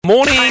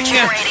morning.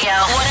 Virgin Radio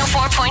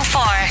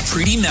 104.4.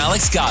 Pretty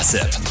Malik's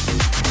Gossip.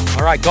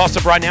 All right,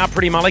 gossip right now.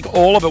 Pretty Malik,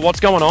 all of it. What's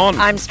going on?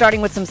 I'm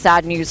starting with some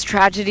sad news.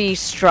 Tragedy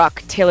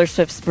struck Taylor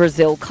Swift's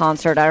Brazil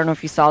concert. I don't know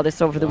if you saw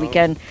this over the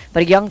weekend,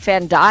 but a young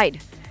fan died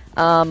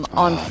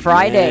on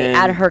Friday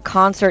at her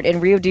concert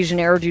in Rio de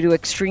Janeiro due to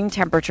extreme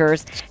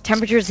temperatures.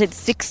 Temperatures hit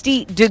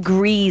 60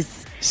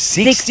 degrees.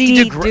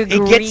 60 degrees.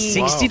 It gets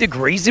 60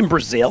 degrees in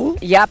Brazil?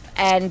 Yep,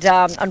 and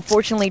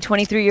unfortunately,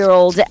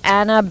 23-year-old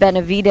Ana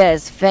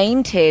Benavides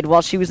fainted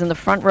while she was in the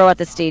front row at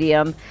the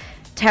stadium.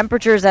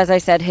 Temperatures, as I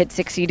said, hit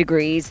 60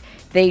 degrees.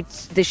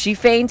 She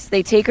faints.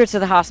 They take her to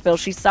the hospital.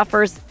 She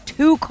suffers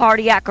 2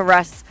 cardiac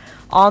arrests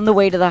on the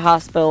way to the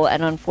hospital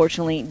and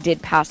unfortunately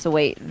did pass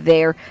away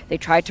there. They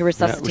tried to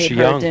resuscitate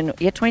her.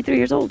 23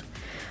 years old.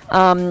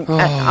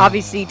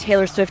 Obviously,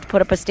 Taylor Swift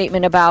put up a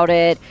statement about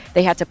it.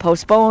 They had to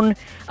postpone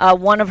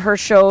one of her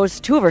shows,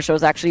 2 of her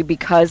shows actually,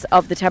 because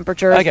of the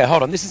temperatures. Okay,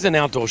 hold on. This is an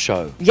outdoor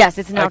show. Yes,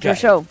 it's an outdoor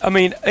show. I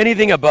mean,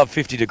 anything above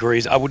 50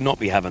 degrees, I would not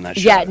be having that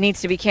show. Yeah, it needs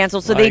to be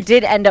canceled. So they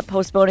did end up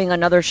postponing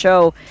another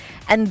show.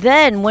 And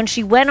then when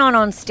she went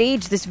on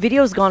stage, this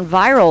video's gone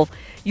viral.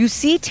 You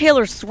see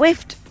Taylor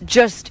Swift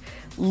just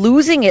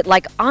losing it,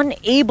 like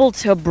unable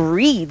to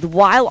breathe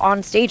while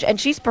on stage, and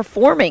she's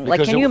performing.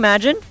 Because can you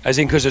imagine? As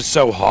in, because it's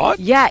so hot?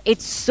 Yeah,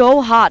 it's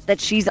so hot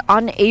that she's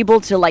unable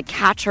to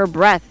catch her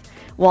breath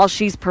while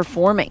she's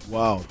performing.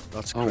 Wow,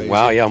 that's crazy. Oh,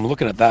 wow, yeah, I'm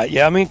looking at that.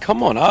 Yeah, I mean,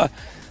 come on.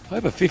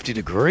 Over 50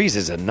 degrees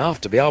is enough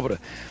to be able to...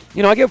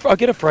 I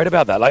get afraid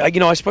about that.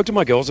 I spoke to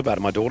my girls about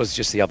it, my daughters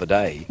just the other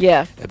day.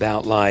 Yeah.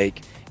 About,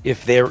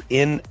 if they're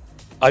in...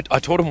 I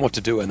taught them what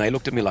to do, and they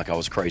looked at me like I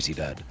was crazy,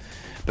 Dad.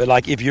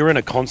 But if you're in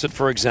a concert,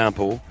 for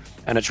example,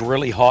 and it's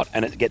really hot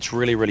and it gets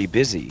really, really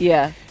busy.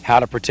 Yeah. How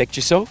to protect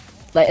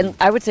yourself? And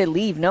I would say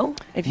leave. No.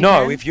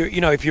 If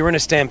you're in a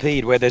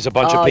stampede where there's a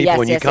bunch of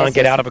people and you can't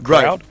get out of a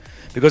crowd,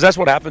 because that's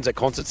what happens at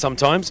concerts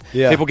sometimes.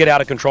 Yeah. People get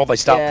out of control, they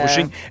start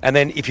pushing, and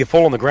then if you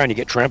fall on the ground, you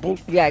get trampled.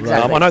 Yeah,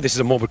 exactly. I know this is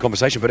a morbid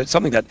conversation, but it's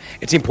something that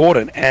it's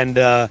important. And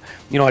I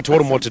taught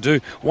them what to do.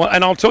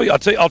 And I'll tell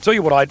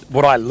you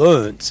what I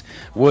learned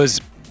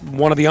was.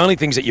 One of the only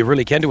things that you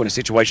really can do in a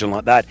situation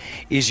like that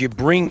is you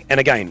bring, and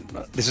again,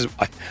 this is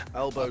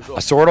elbows up. I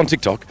saw it on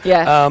TikTok.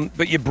 Yeah.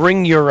 But you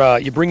bring your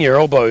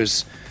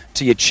elbows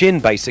to your chin,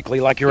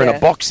 basically, like you're in a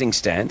boxing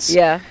stance.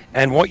 Yeah.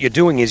 And what you're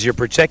doing is you're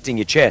protecting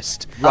your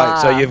chest.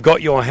 Right. So you've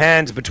got your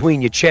hands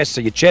between your chest,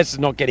 so your chest is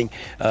not getting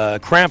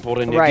crumpled,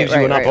 and it gives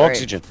you enough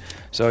oxygen.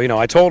 So,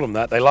 I told them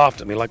that. They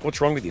laughed at me, like,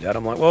 what's wrong with you, Dad?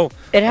 I'm like, well...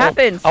 It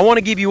happens. I want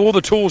to give you all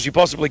the tools you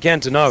possibly can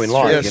to know in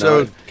life.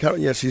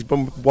 She's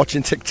been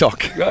watching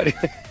TikTok.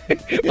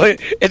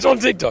 It's on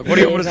TikTok. What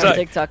do you want to say?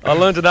 TikTok. I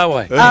learned it that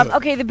way.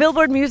 Okay, the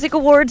Billboard Music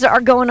Awards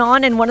are going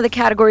on, and one of the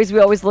categories we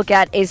always look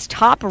at is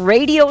Top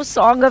Radio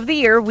Song of the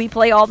Year. We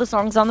play all the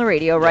songs on the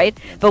radio, right?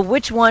 But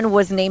which one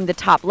was named the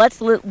top?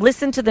 Let's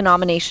listen to the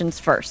nominations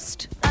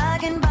first.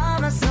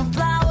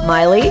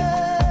 Miley?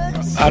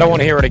 I don't want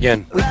to hear it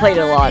again. We played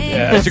it a lot.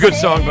 Yeah, it's a good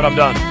song, but I'm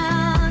done.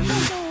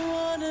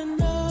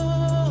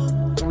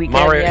 Weekend,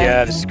 Mario,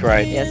 yeah, this is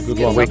great. Yes, good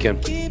good one. song.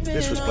 Weekend.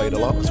 This was played a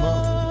lot as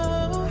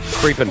well.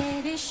 Creeping.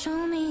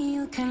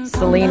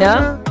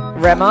 Selena,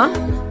 Rema.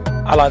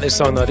 I like this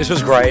song, though. This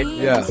was great.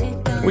 Yeah.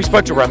 We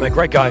spoke to Rema,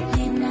 great guy.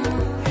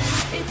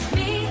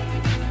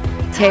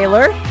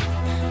 Taylor.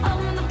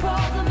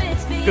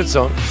 Good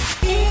song.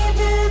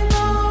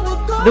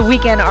 The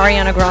Weeknd,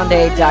 Ariana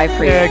Grande, Die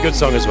Free. Yeah, good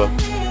song as well.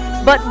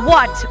 But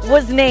what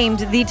was named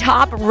the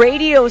top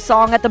radio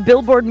song at the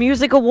Billboard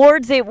Music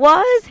Awards? It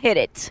was Hit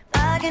It.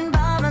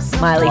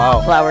 Miley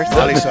Flowers.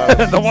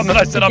 The one that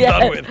I said I'm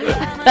done with.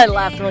 I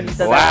laughed when you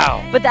said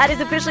Wow. that. But that is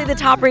officially the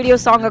top radio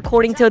song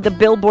according to the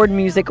Billboard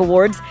Music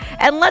Awards.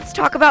 And let's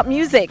talk about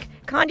music.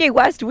 Kanye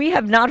West, we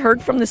have not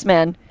heard from this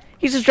man.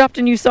 He just dropped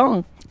a new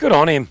song. Good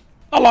on him.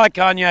 I like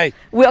Kanye.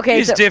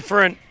 He's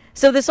different.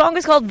 So the song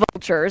is called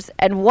Vultures,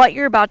 and what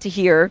you're about to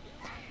hear,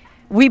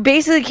 we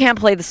basically can't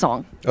play the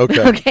song.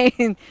 Okay.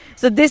 Okay.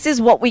 So this is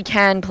what we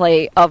can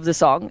play of the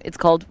song. It's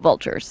called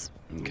Vultures.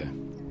 Okay.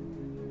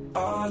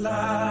 All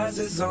eyes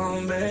is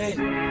on me.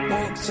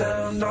 Won't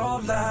tell no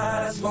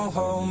lies. Won't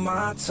hold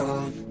my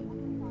tongue.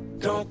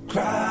 Don't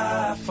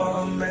cry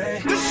for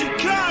me. This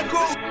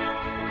Chicago.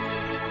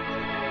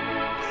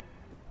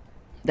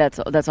 That's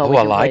all. Oh, we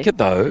I can like play. it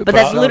though. But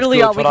that's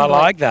literally all we But can I play.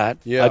 like that.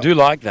 Yeah. I do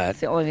like that. It's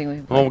the only thing we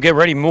can play. Well, get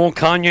ready. More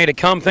Kanye to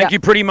come. Thank you,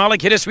 Pretty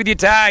Malik. Hit us with your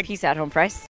tag. Peace out, home price.